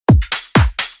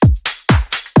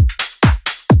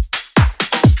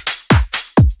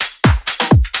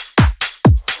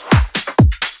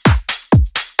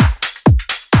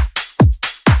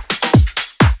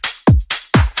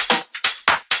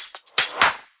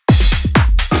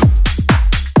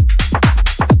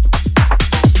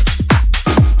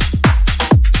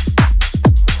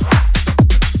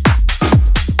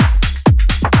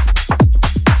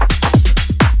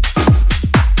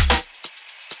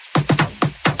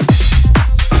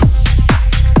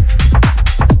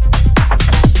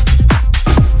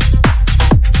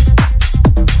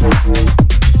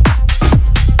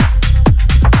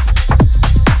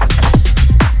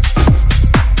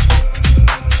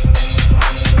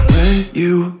When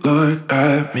you look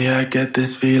at me, I get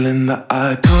this feeling that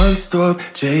I can't stop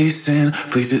chasing.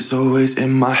 Please, it's always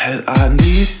in my head. I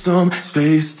need some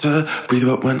space to breathe,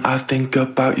 but when I think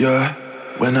about you,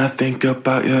 when I think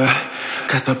about you,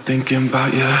 can't stop thinking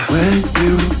about you. When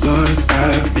you look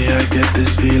at me, I get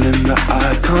this feeling that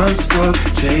I can't stop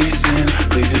chasing.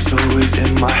 Please, it's always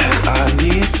in my head. I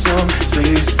need some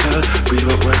space to breathe,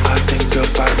 but when I think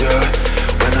about you,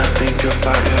 when I think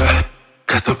about you,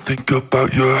 can't stop thinking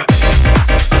about you.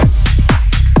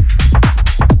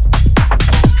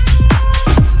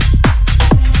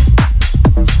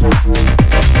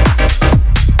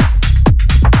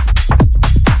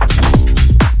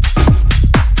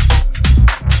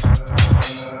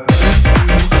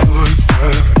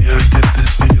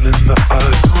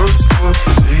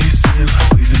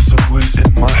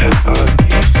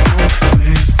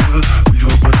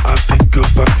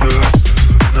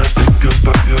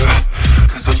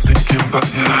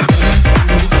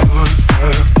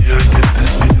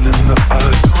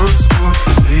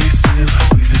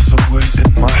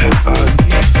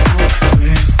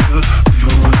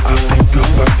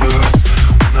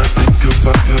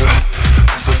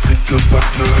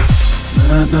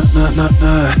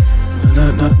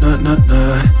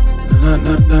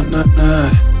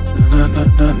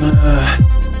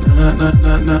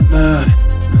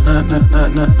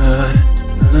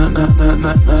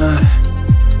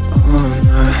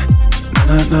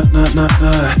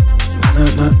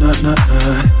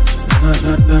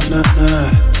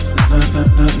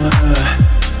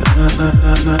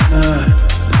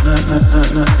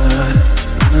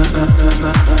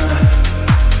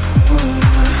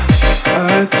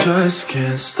 I just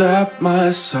can't stop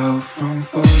myself from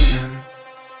falling.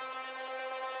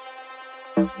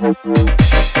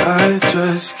 I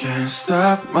just can't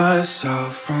stop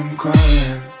myself from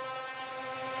crying.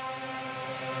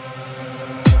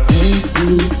 When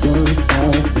you look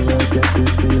at me, I get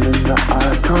this feeling that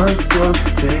I can't stop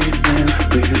chasing.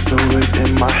 Please, it's always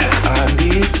in my head. I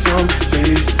need some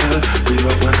space to breathe,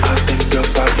 but when I think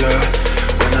about you,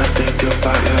 when I think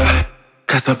about you,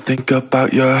 can't stop thinking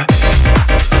about you.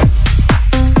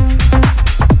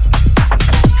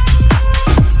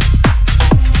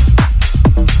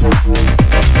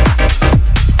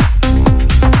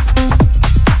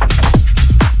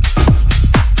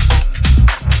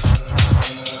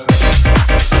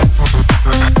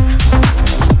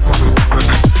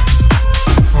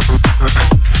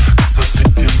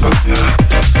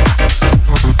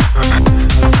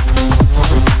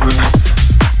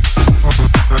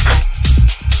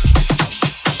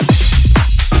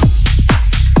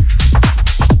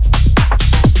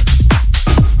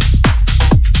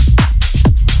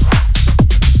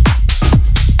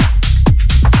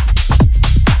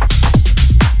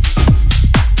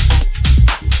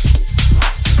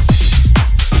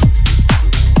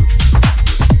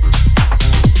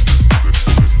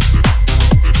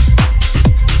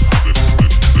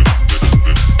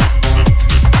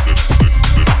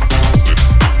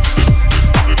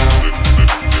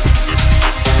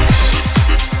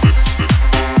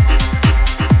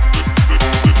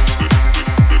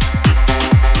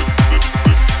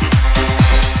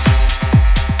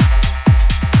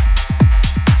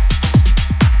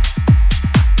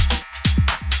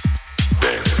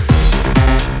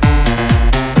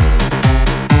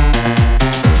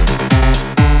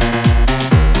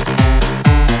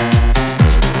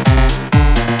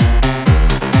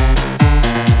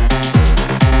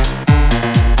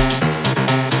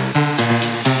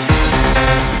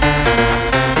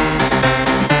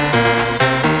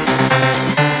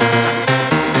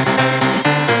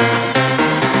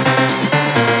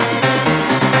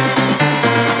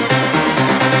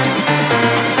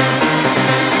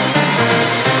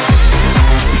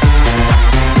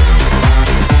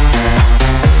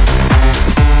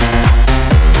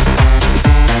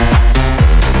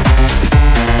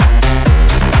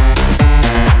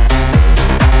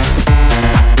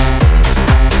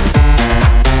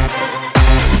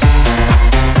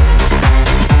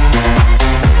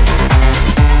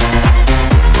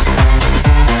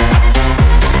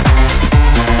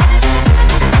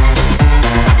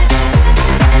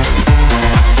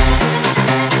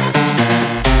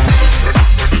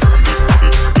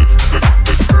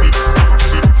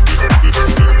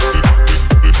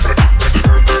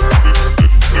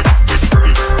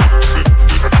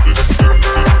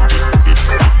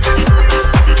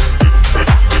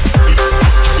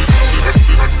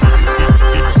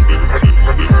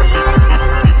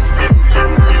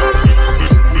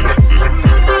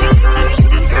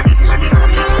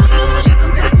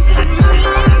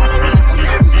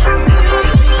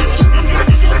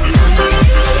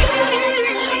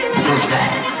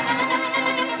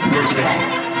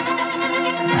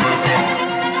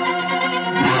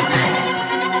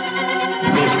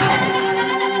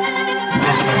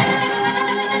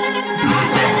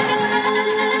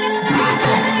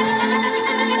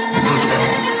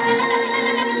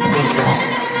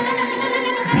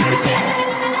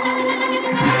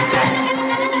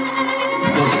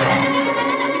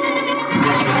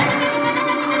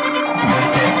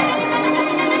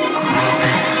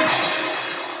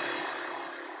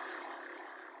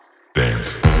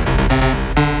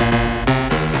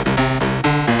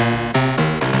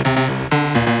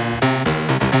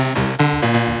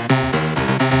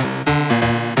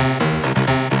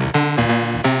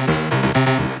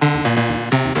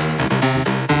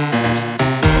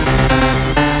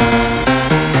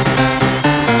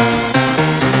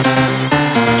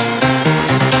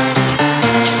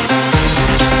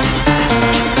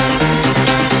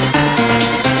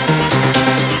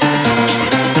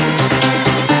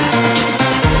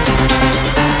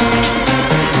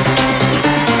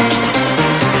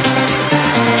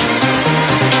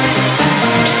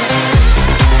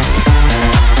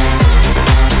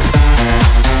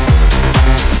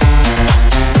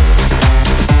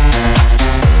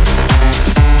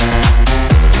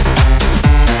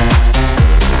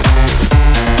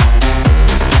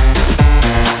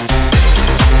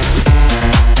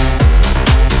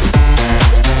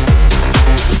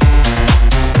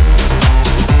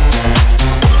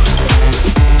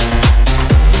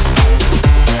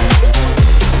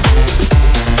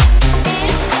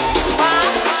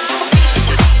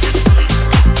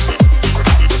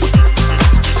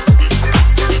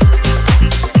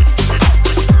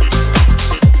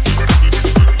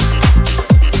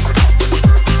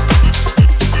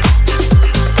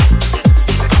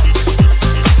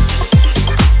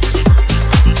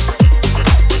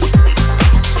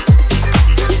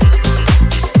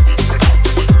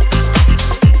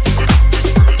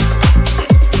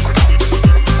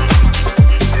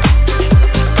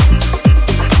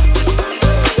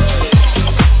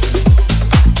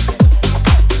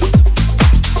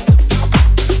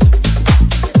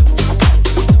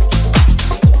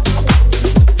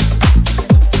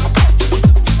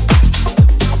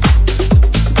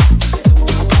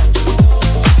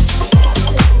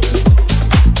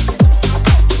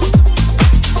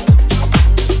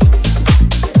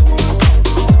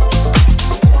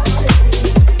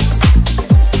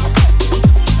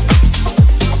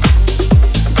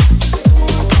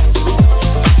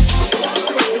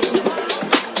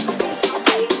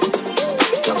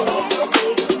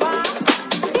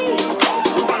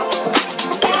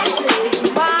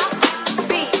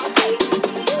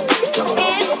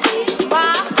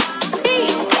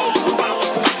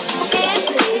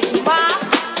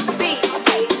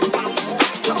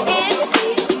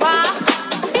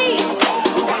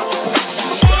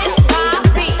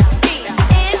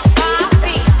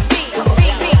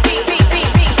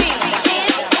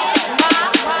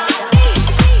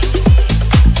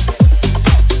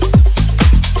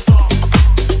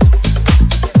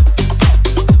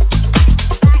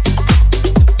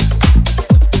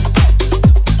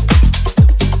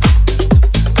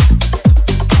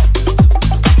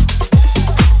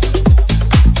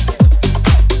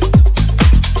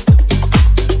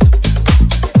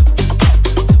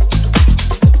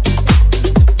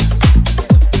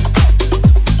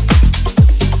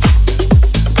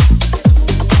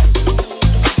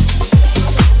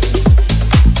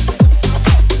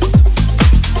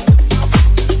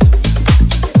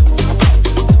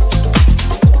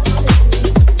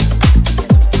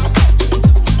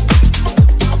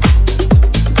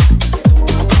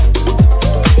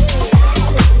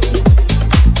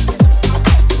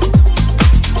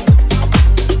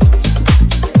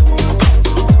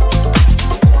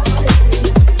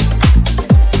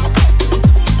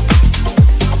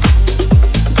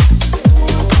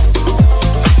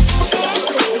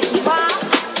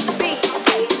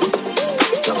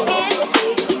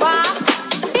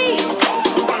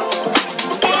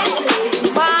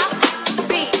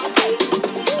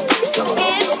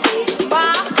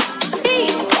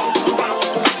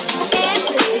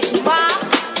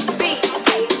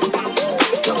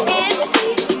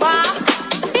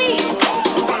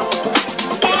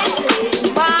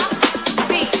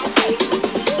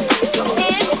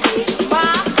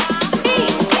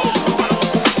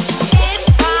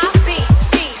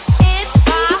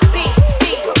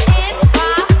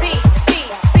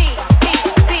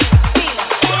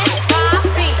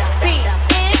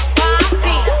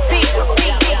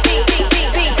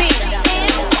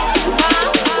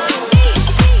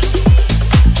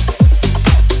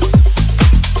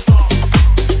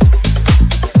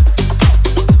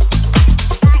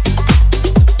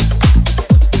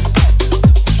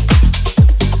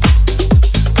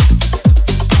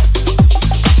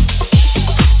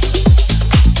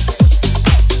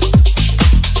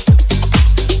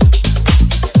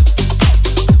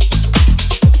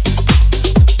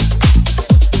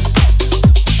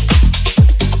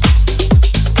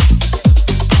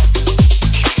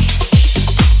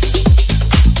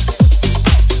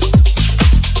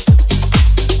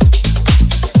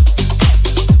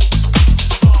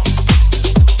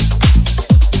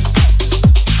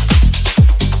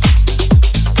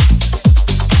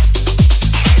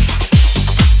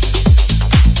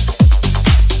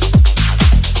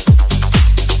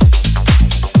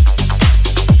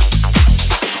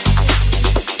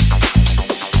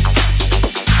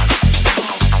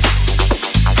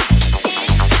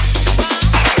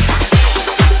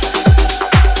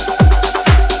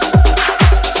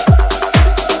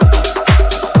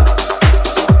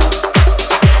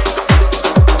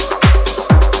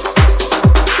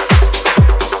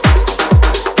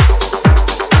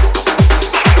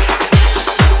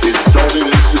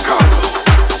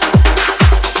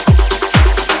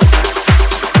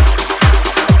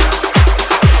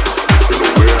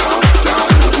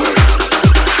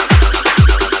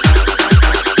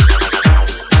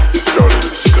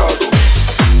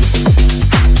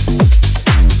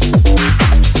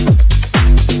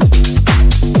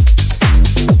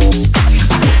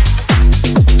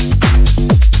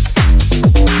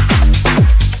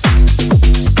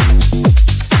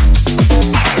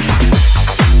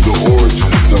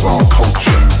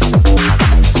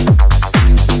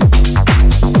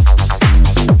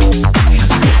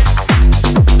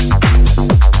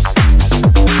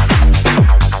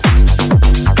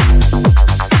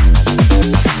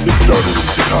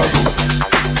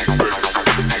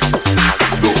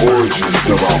 origins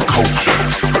of our culture.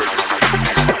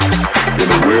 In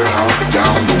a warehouse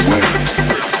down the way.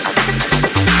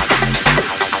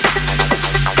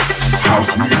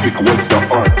 House music was the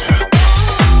art.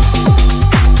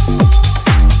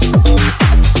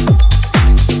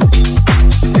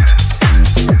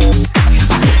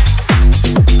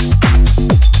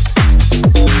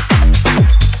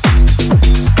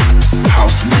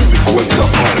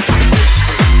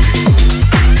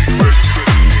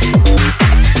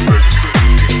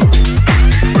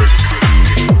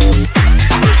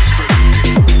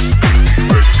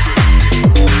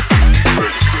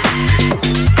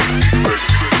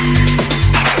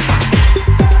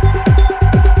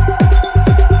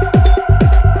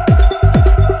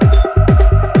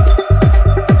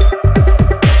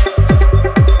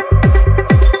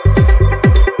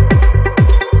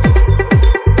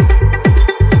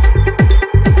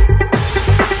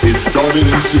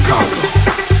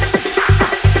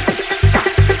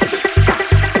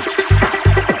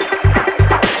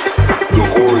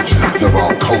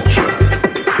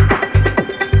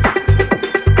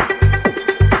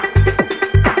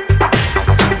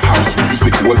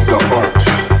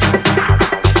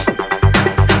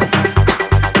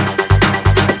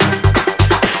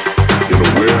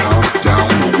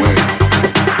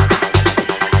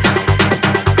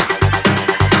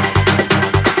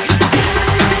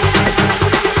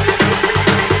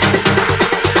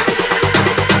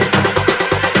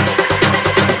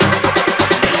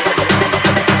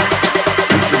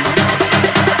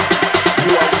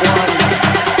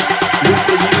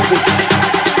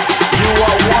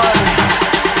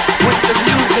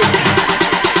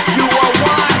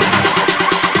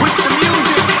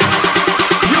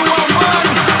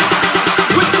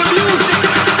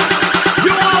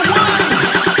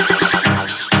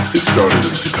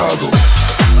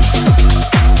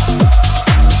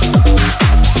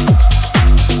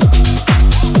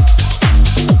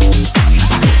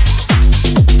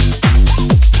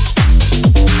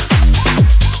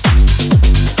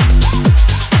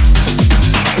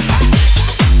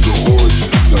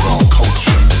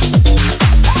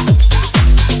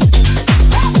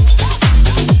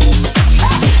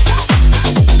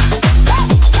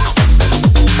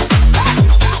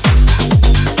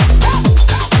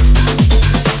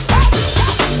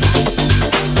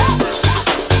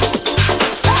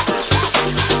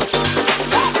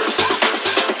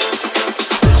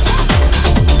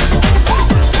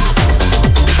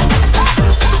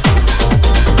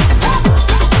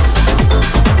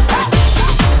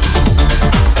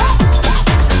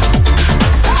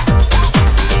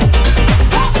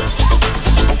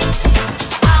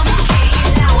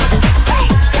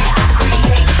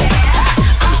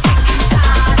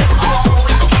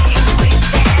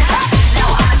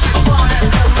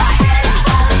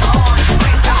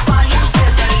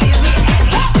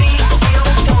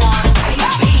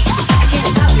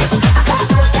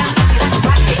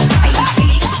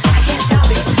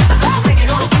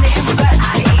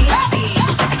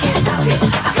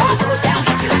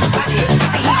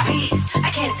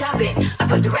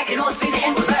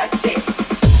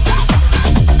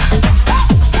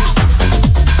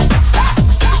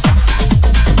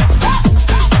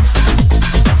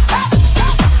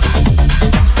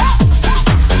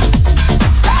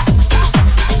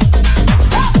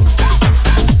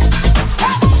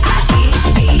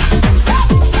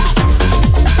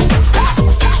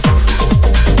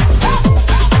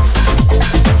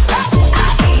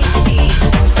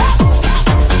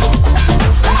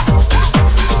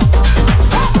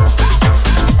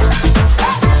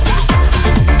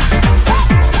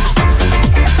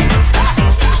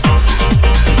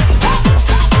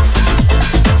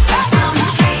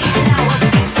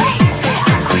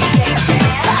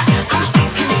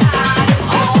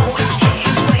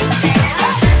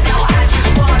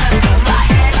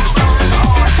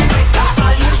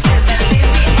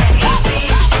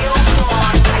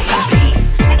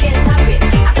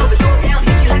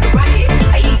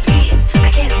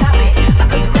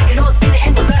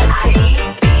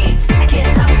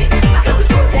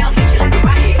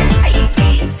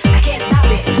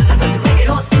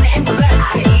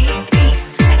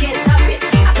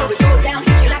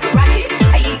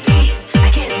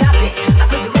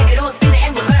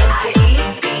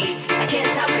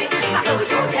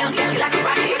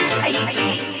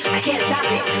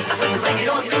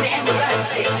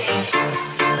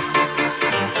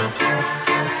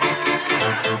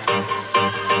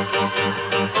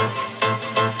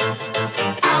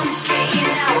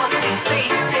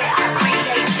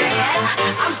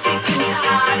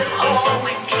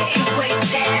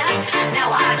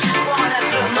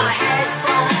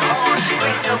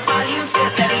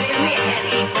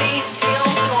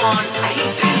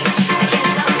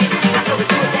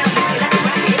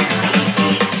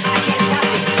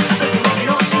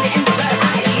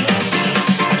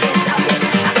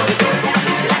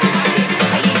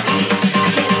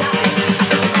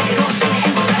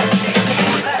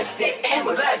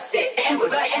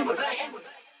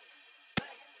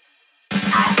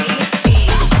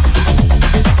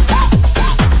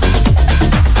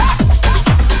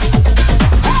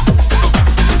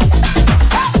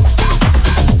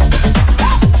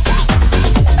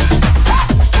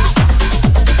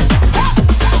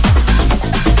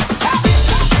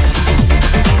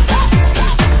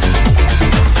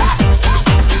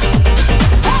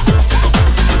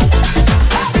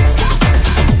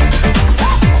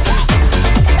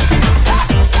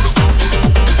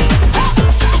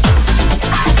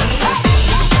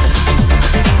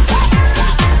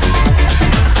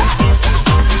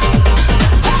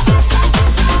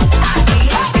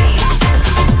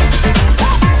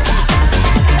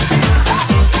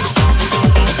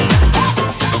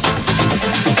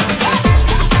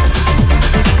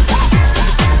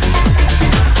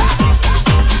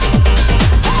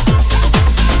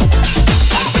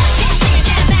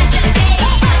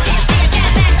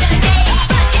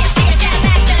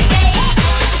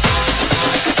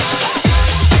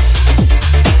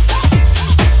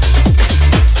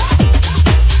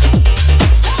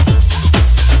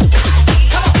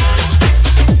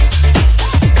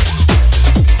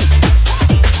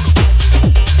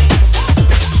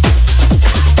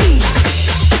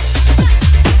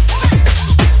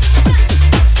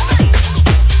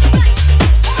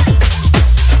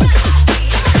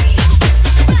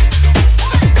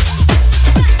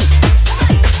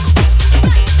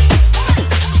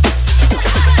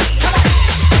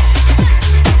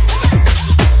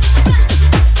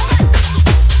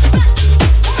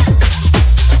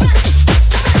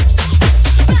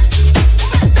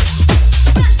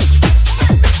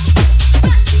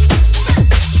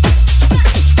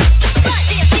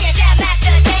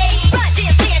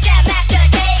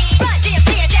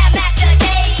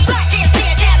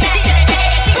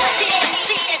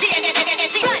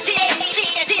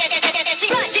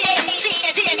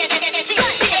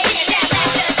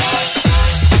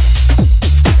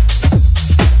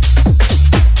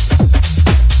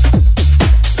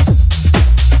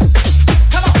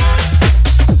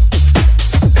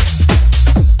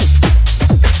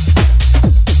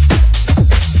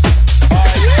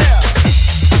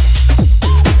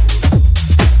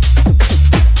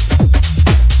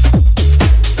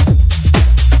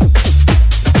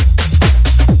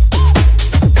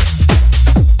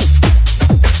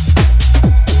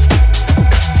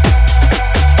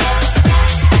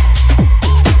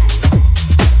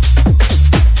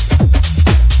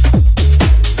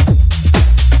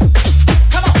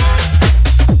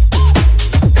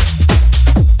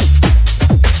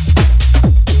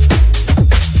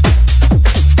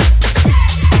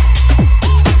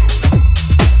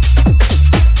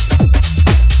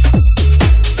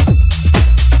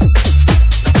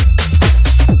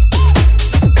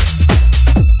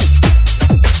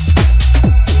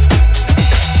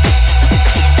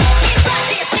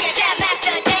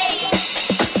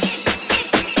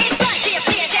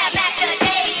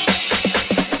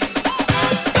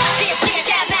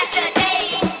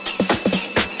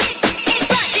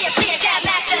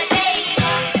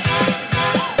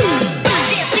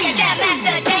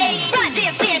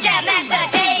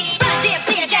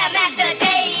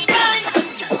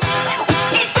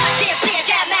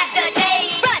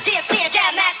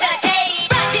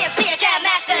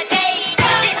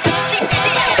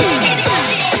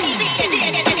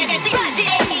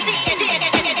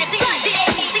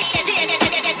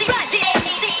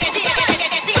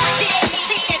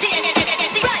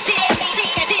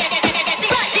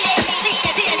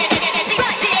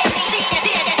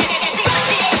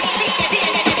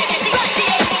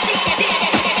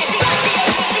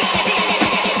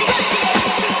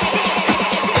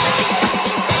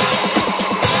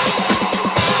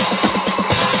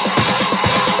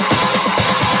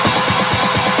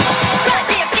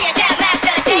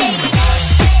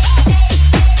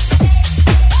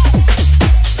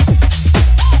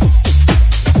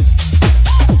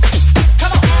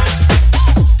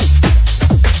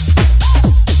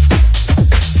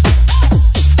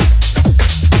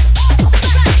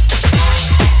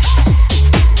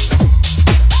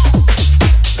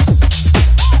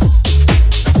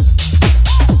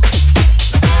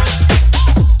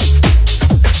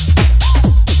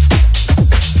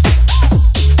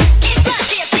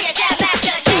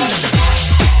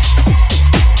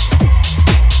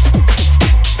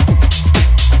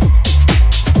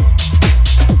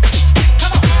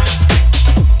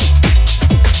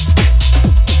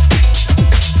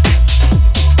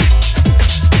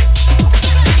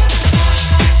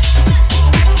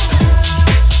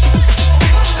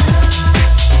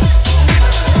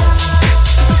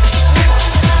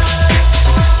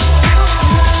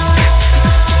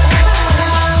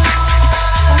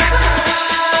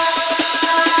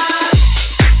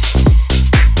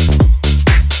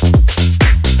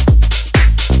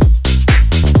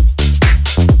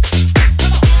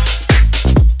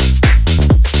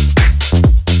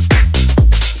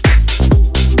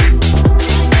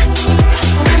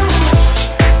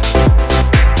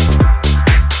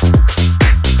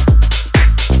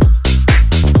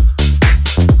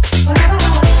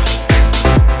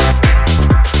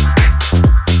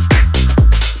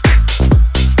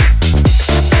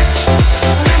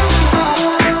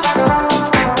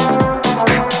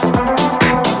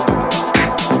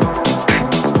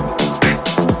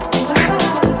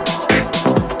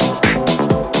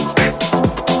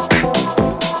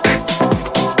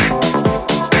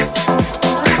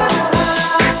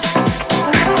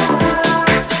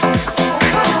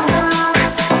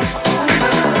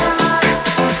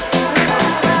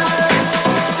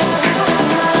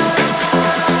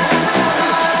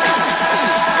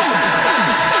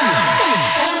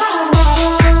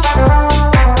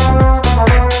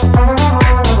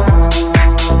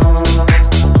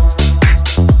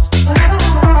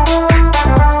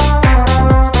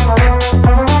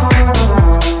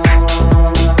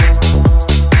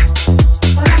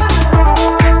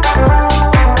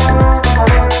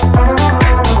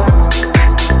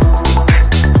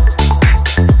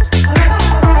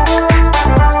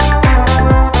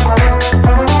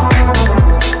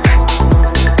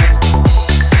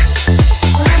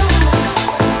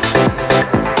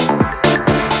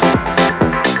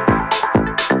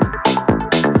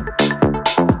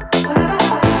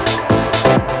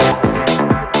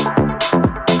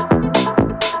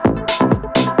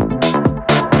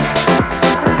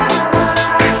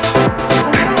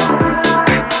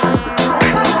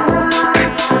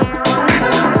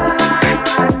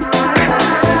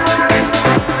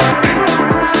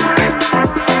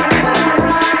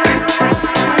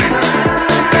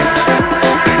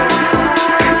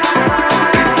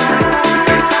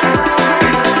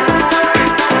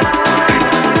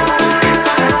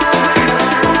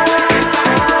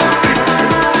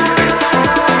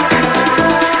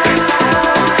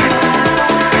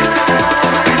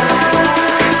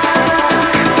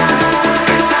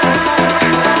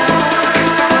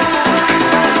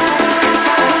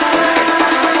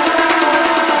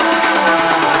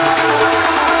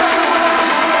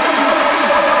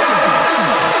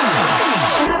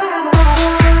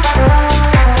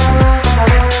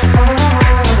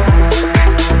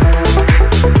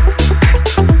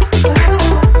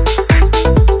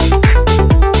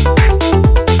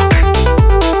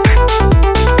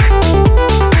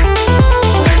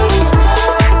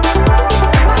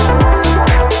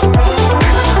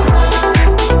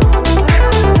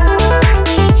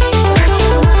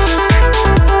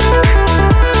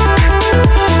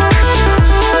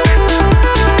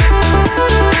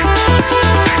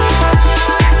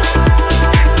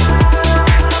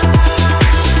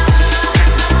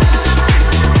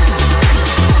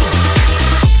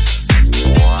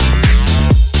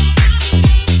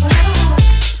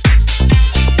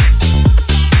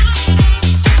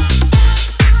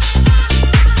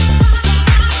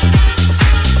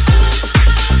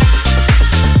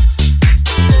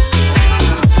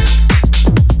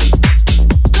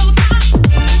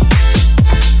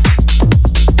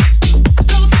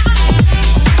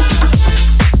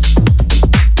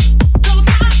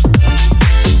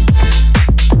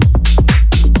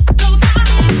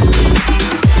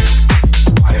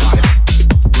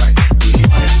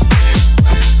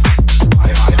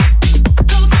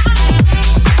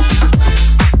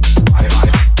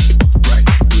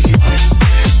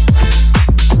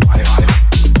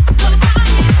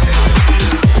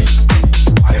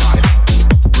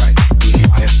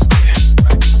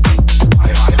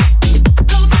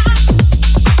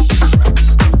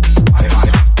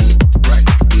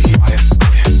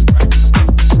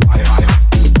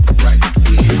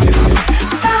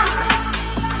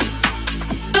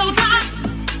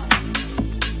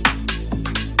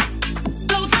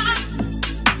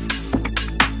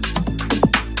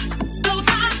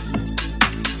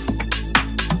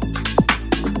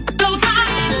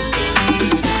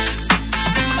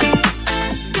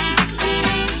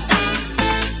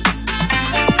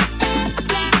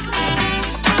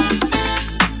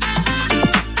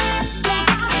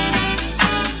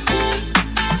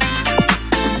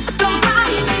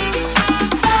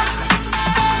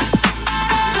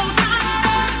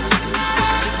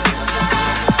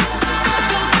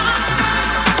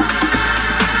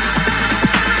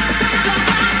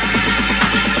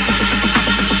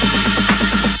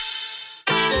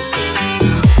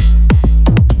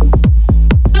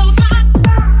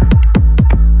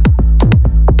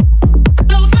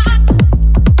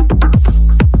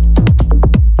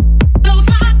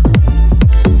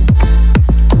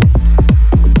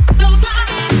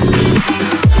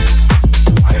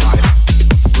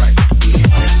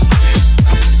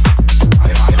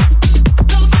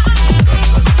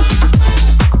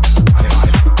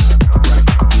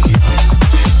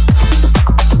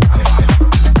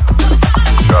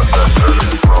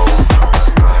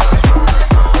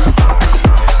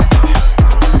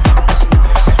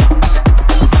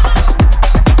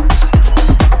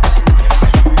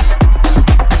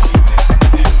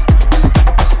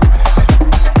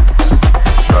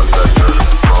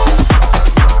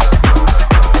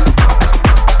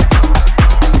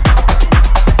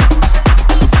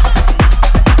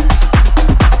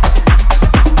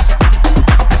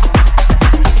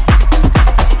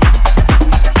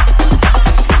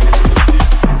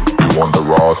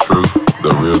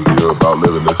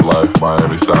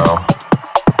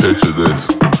 Picture this,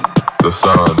 the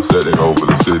sun setting over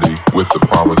the city with the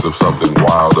promise of something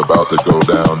wild about to go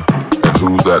down. And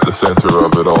who's at the center of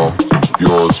it all?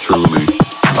 Yours truly.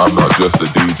 I'm not just a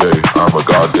DJ, I'm a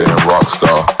goddamn rock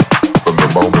star. From the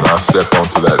moment I step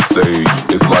onto that stage,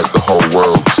 it's like the whole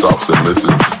world stops and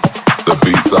listens. The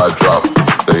beats I drop,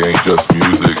 they ain't just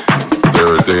music,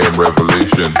 they're a damn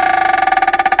revelation.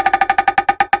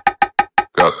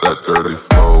 Got that dirty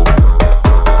flow.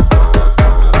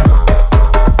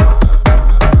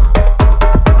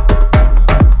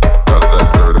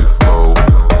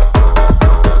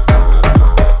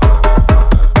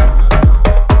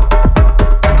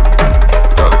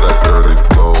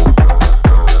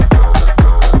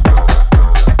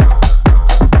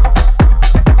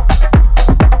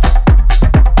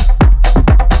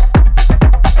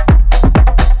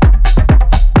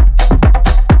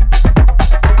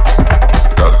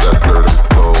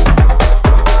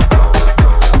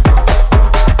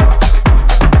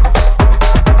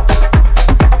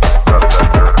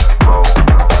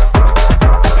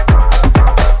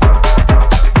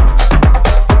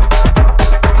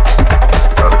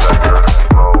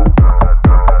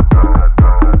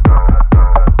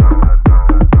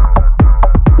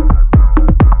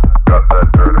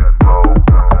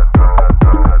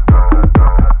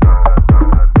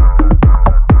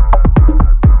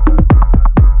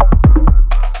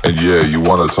 Yeah, you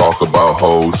wanna talk about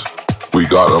hoes? We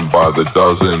got them by the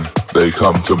dozen. They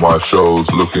come to my shows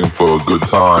looking for a good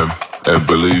time. And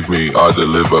believe me, I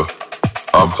deliver.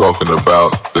 I'm talking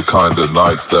about the kind of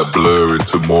nights that blur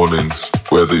into mornings,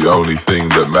 where the only thing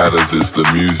that matters is the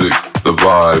music, the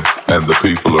vibe, and the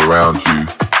people around you.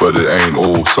 But it ain't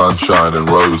all sunshine and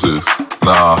roses.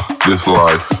 Nah, this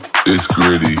life, it's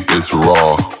gritty, it's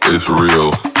raw, it's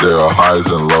real. There are highs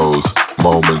and lows,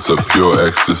 moments of pure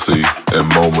ecstasy and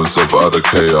moments of utter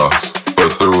chaos. But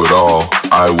through it all,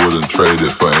 I wouldn't trade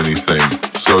it for anything.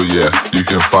 So yeah, you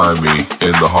can find me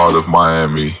in the heart of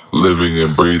Miami, living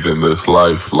and breathing this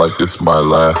life like it's my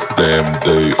last damn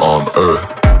day on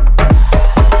earth.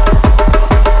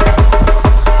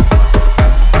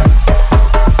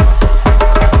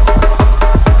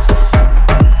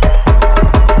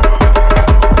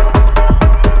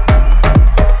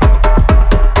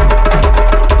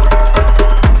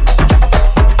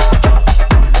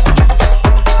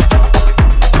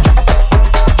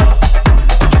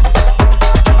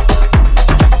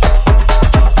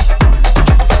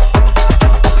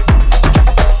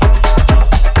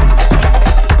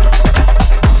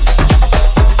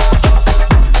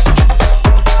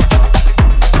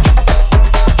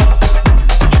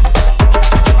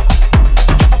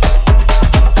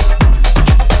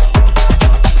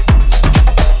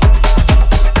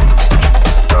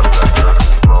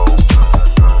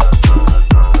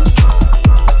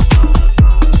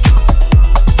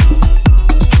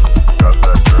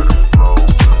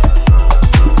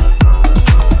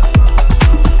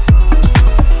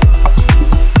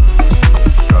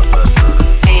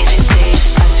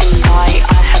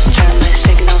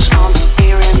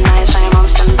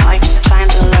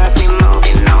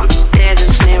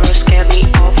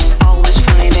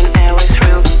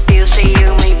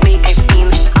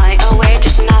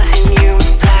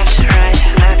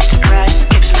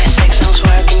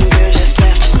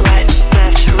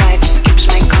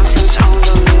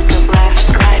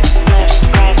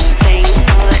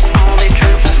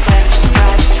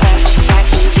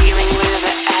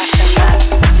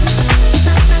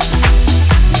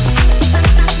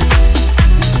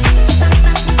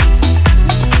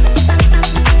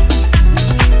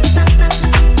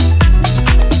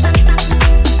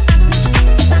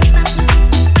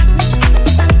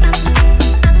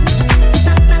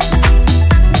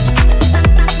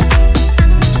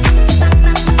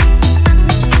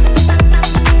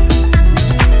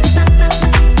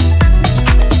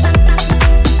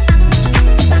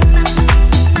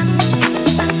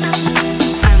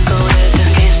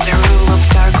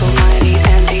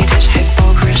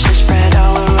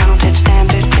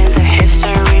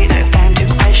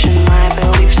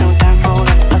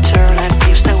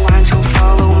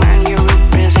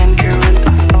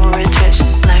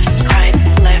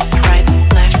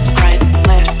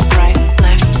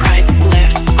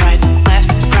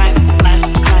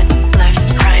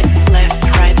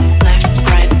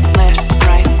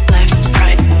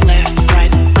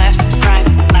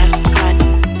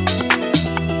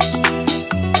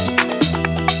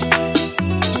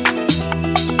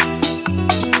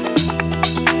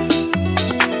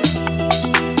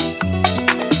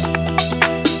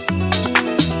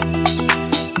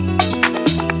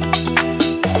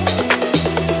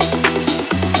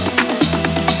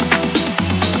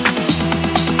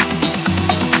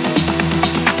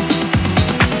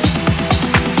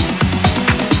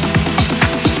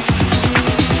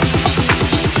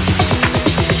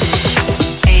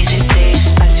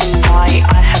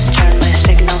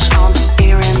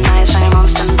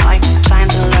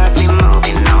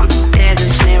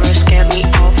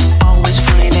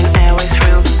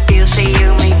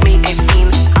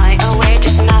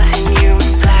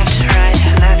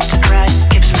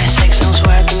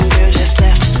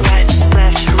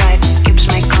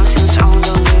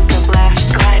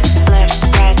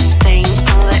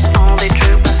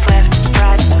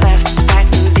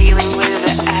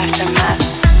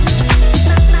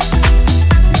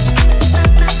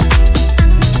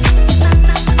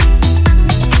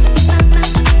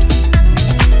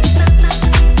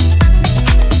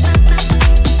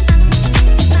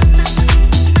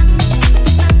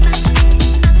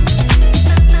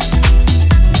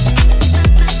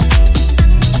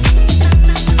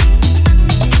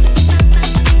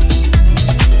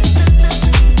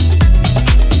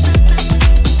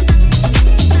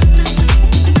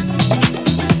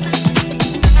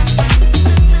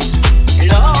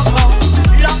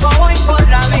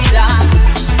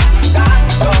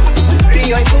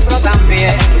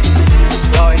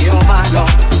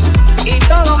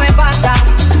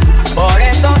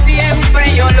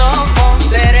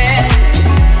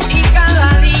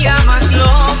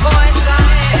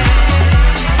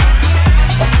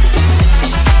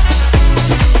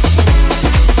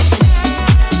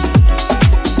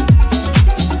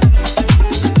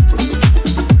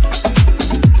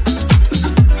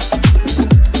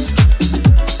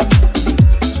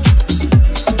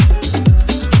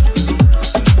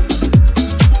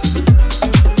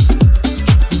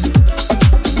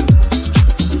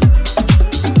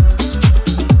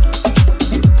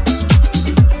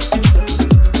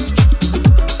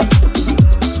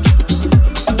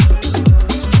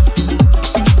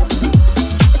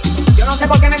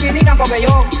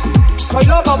 Soy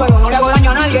loco, pero no le hago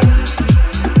daño a nadie.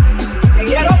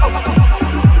 Seguiré loco.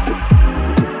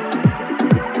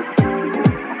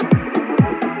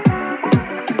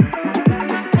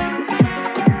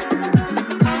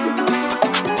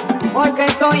 Porque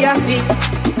soy así,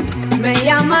 me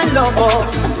llaman loco.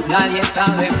 Nadie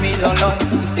sabe mi dolor,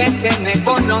 es que me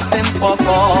conocen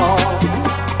poco.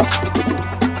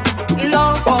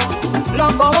 Loco,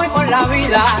 loco voy por la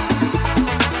vida.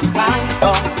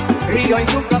 Canto, río y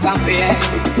sufro también.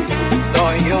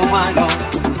 Soy humano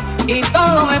y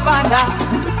todo me pasa.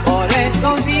 Por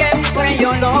eso siempre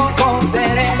yo loco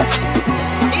seré.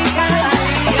 Y cada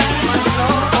día más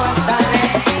loco estaré.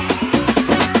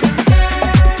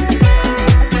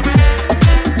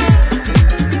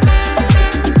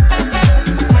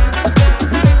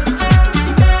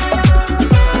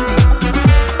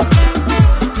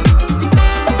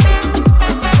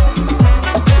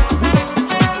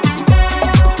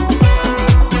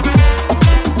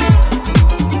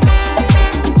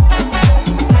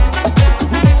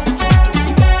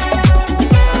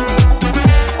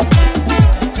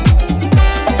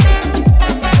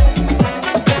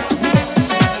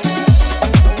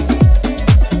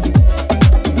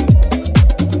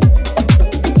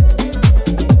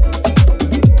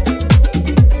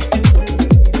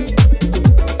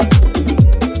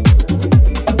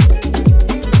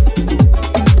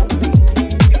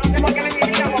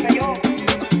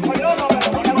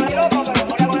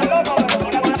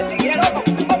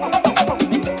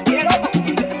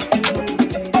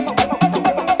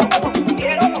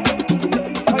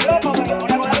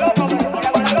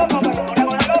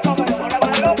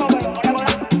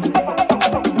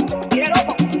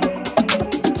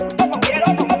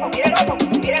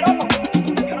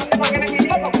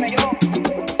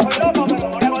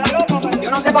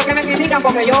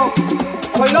 Porque yo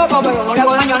soy loco, pero no le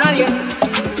hago daño a nadie.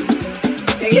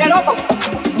 Seguiré loco.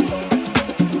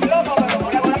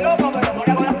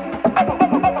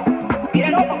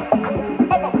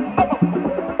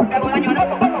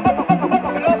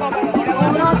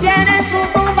 Uno tiene su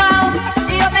tumbao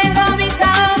y yo tengo mis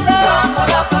ahogos. Loco,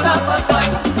 loco, loco soy.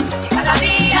 Y cada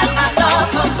día más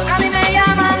loco. A mí me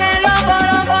llaman el loco,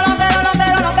 loco, loco, loco,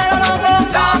 loco, loco.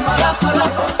 Loco, loco,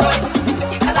 loco soy.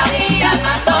 Y cada día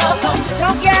más loco. Yo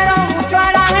quiero mucho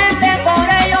a la gente, por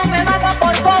ello me mato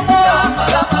por poco. Loco,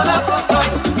 loco, loco soy.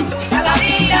 Y cada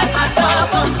día más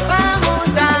loco.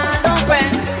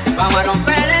 Vamos a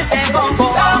romper ese coco.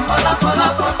 Loco, loco,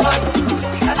 loco soy.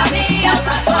 Y cada día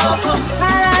más loco.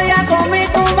 Cada día con mi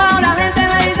tumbao la gente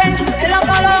me dice el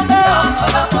loco, loco. Loco,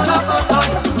 loco, loco soy.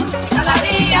 Y cada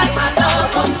día más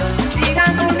loco.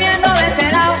 Sigan durmiendo de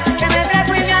ese lado, que me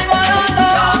trepo y me alboroto.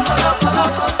 Loco, loco,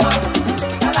 loco soy.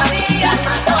 Y cada día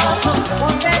más loco.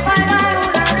 Ponte bailar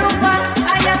una rumba,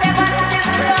 allá te falta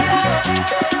siempre loco.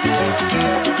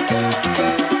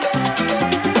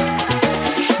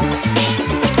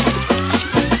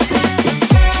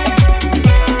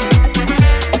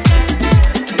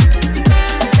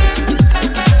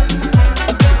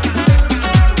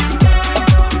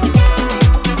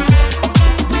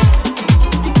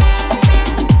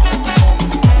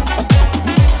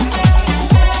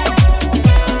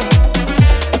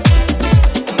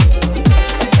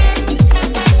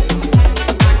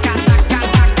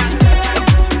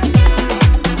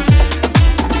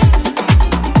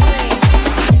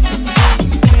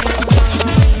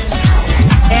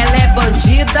 Ela é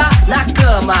bandida na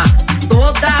cama,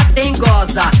 toda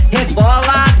dengosa,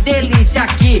 rebola a delícia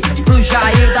aqui pro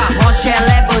Jair da Rocha.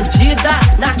 Ela é bandida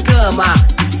na cama,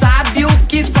 sabe o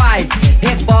que faz,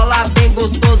 rebola bem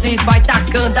gostoso e vai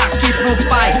tacando aqui pro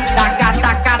pai. Taca,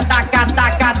 taca, taca,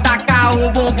 taca, taca o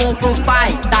bumbum pro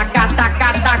pai. Taca,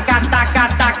 taca, taca, taca,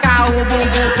 taca o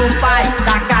bumbum pro pai.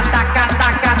 Taca, taca,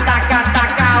 taca, taca,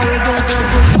 taca o bumbum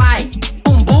pro pai.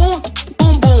 Bumbum,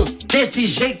 bumbum, desse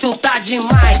jeito tá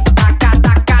demais. Taca,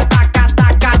 taca, taca,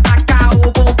 taca, taca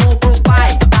o bumbum pro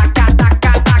pai. Taca,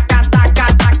 taca, taca, taca,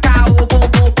 taca o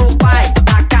bumbum pro pai.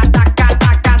 Taca, taca,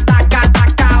 taca, taca,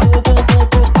 taca o bumbum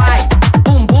pro pai.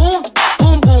 Bumbum,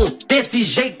 bumbum, desse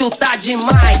jeito tá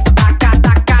demais. Taca,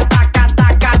 taca, taca,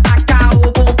 taca, taca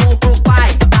o bumbum pro pai.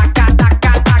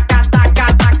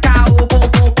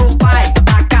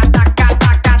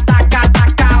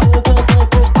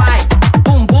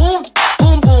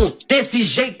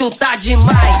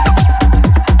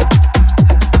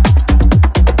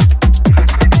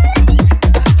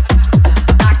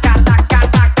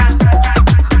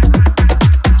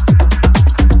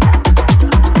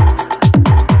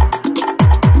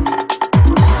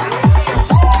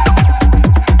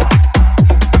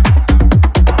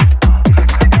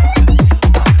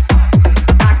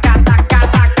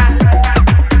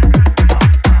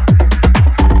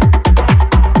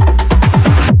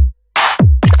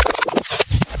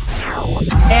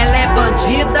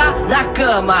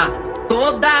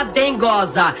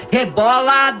 goza,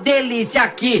 rebola a delícia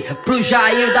aqui. Pro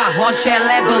Jair da Rocha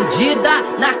ela é bandida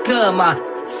na cama.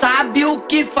 Sabe o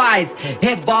que faz?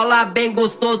 Rebola bem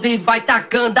gostoso e vai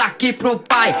tacando aqui pro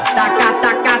pai. Taca,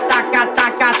 taca, taca,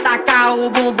 taca, taca o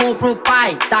bumbum pro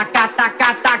pai. Taca,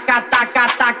 taca, taca, taca,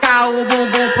 taca o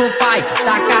bumbum pro pai.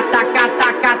 Taca, taca,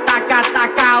 taca, taca,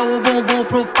 taca o bumbum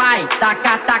pro pai.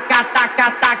 Taca, taca,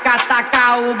 taca, taca,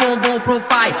 taca o bumbum pro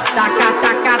pai. Taca,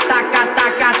 taca, taca,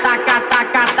 taca, taca,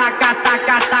 taca, taca, taca,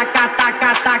 taca, taca,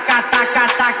 taca, taca, taca, taca, taca, taca, taca,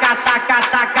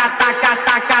 taca,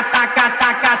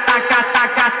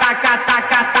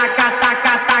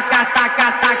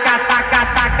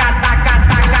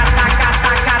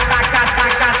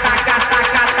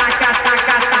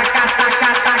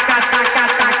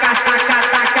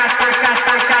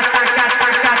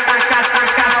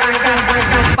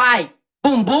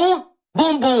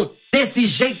 desse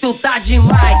jeito tá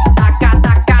demais. Taca,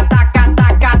 taca, taca,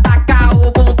 taca, taca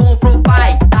o bumbum pro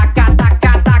pai. Taca,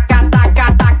 taca, taca,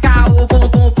 taca, taca o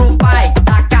bumbum pro pai.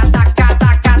 Taca, taca,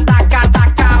 taca, taca,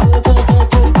 taca o bumbum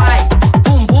pro pai.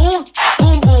 Bumbum,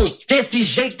 bumbum, desse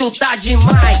jeito tá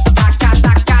demais. Taca,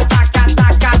 taca, taca,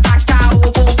 taca, taca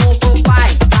o bumbum pro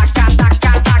pai. Taca,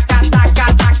 taca, taca,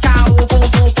 taca, taca o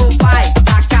bumbum pro pai.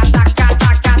 Taca, taca,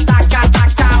 taca, taca,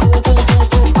 taca o bumbum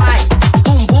pro pai.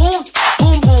 Bumbum,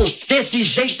 bumbum, desse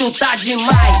jeito tá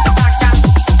demais.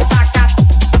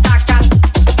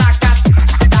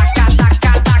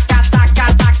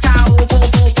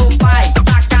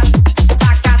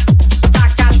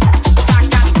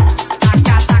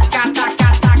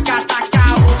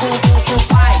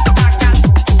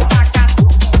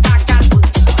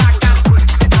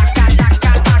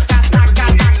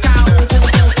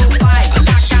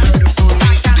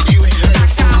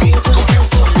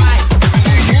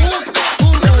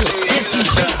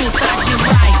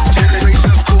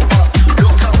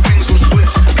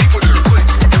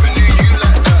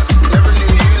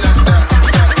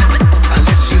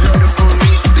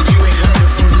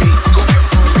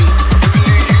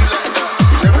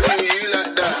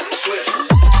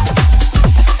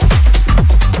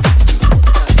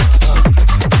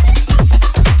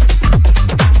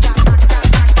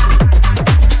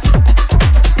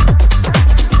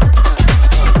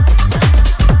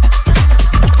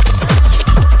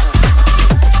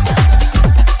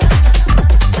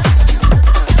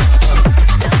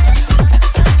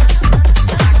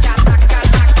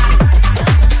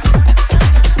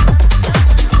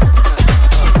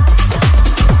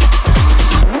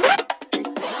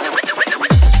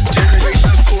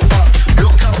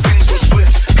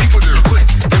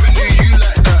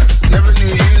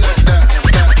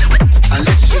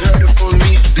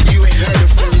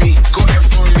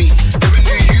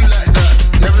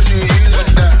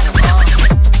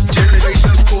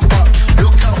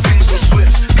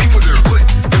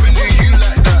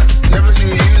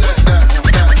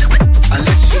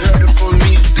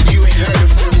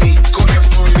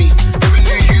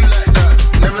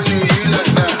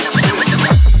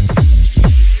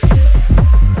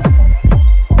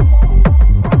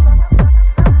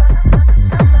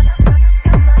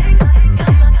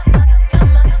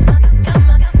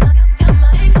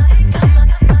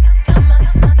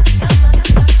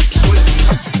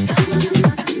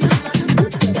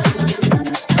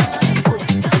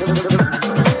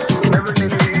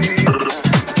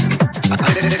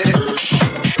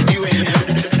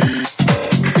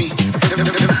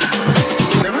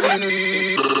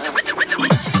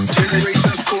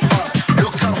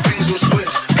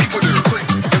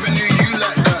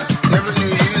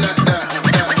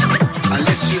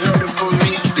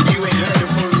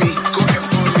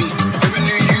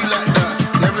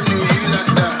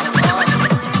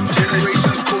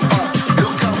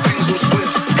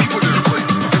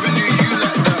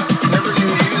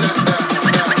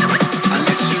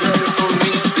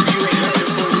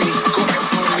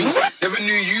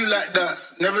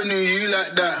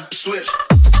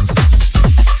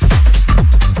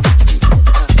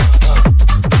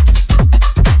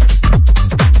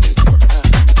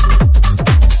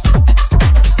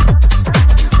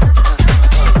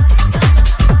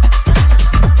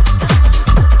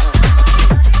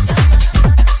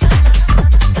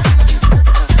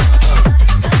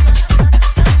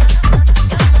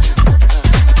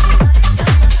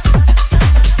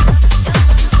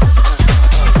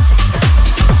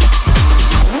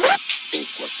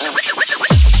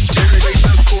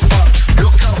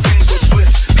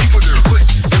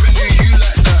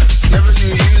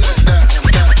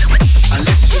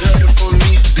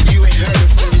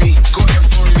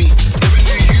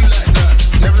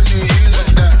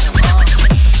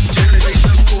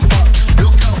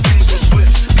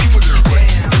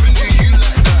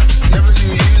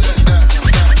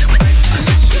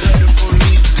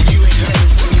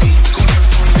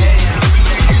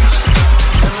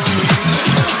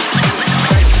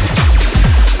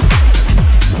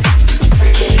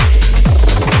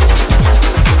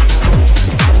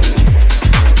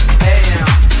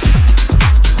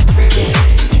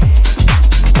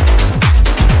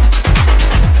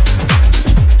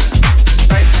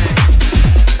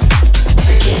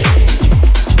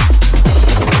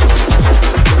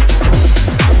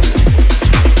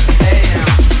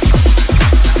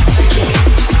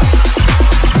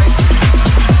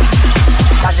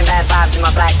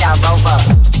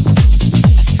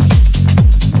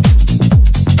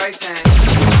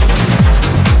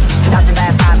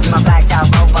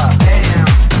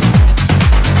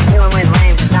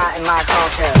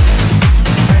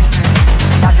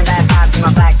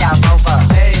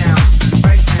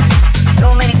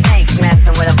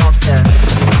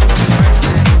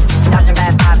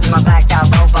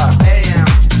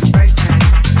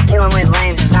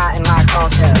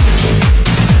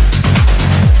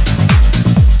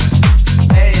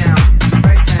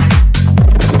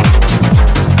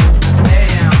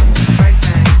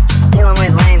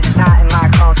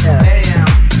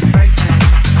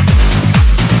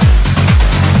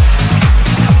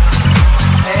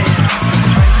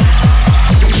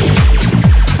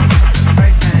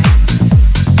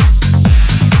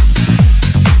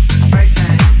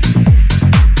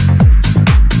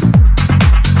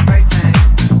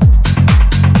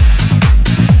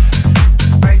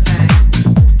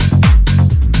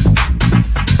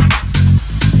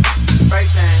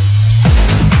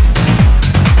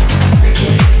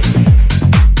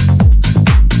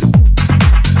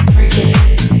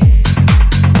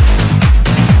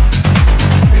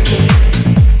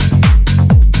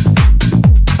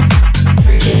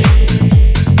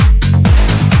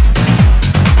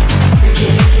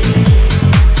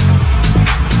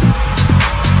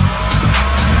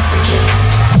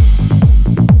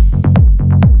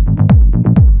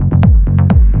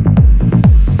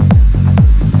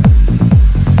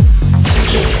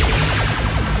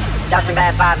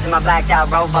 vibes in my blacked out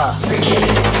rover.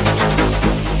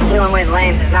 Dealing with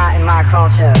lames is not in my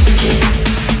culture.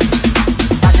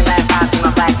 Dodging bad vibes in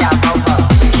my blacked out rover.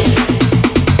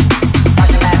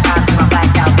 Dodging bad vibes in my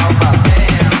blacked out rover.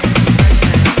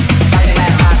 Dodging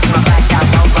bad vibes in my blacked out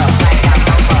rover. Blacked out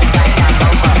rover, blacked out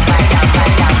rover, blacked out,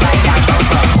 blacked out, blacked out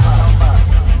rover.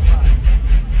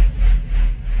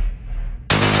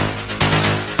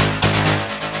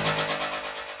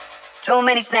 Too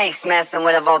many snakes messing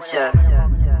with a vulture.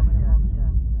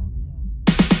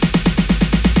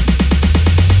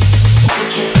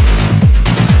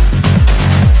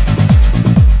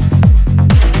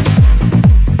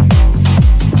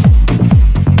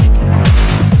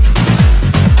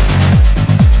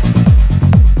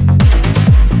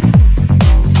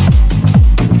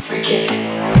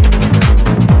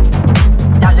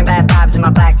 Dodging bad vibes in my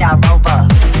blacked out rover.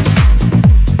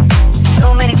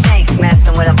 Too many snakes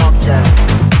messing with a vulture.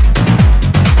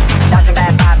 Dodging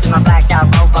bad vibes in my blacked out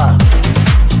rover.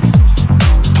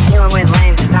 Dealing with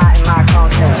lames is not in my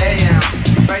culture.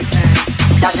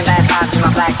 Dodging bad vibes in my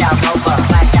blacked out rover.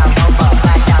 Blacked out rover,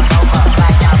 blacked out rover,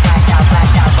 blacked out, blacked out,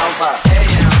 blacked out rover.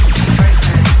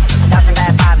 Dodging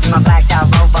bad vibes in my blacked out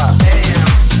rover.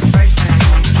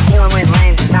 Dealing with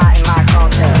lames is not in my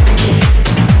culture.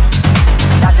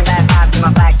 Dodging bad vibes in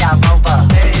my blacked out rover.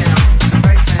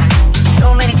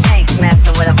 Too many snakes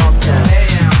messing with a vulture.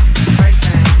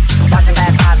 Dodging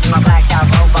bad vibes in my blacked out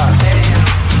rover.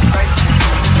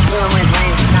 Dealing with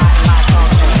lanes is not in my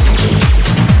culture.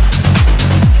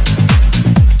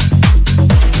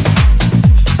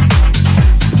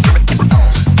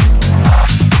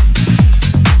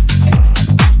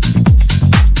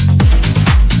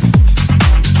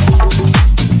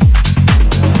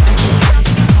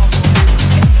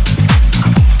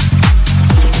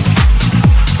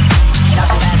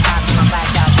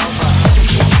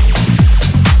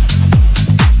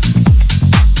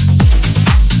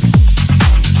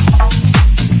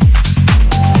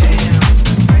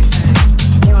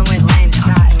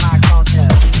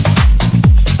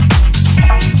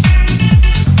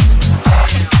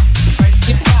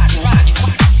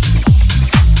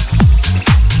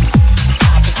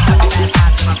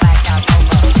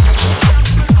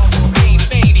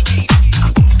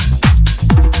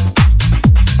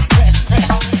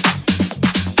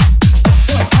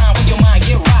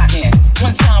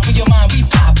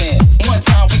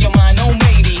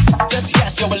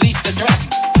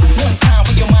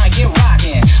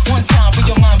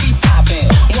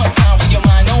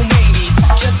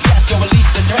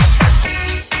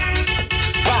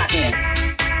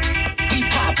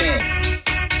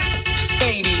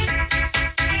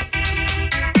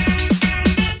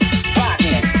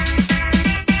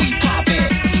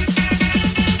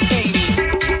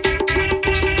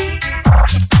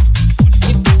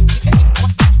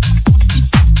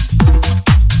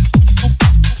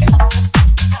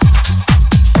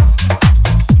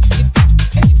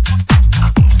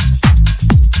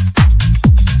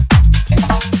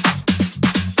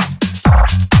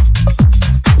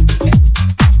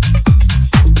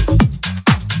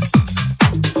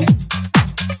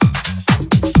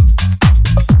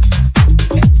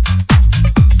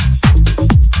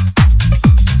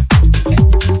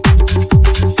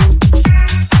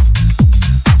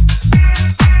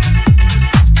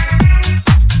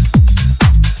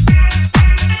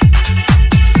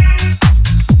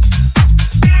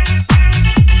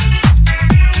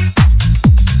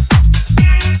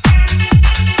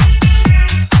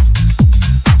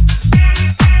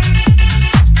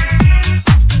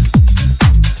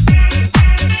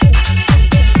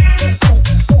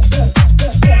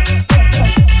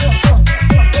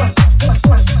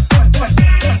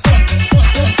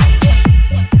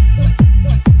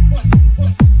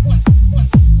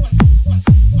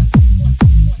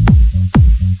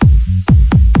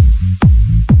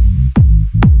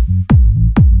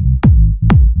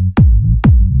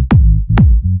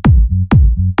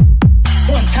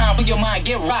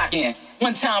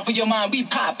 One time for your mind, we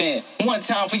poppin'. One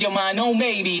time for your mind, no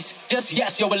maybes. Just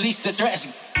yes, yo, release the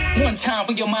stress. One time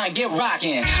for your mind, get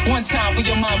rockin'. One time for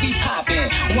your mind, we poppin'.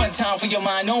 One time for your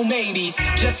mind, no maybes.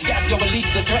 Just yes, yo,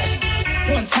 release the stress.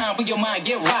 One time for your mind,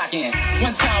 get rockin'.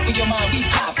 One time for your mind, we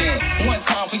poppin'. One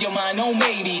time for your mind, no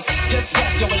maybes. Just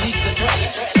yes, yo, release the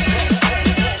stress.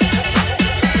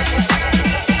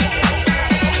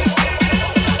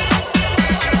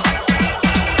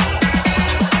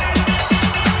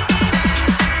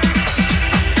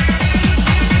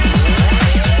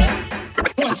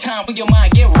 One time for your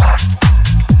mind, get rocked.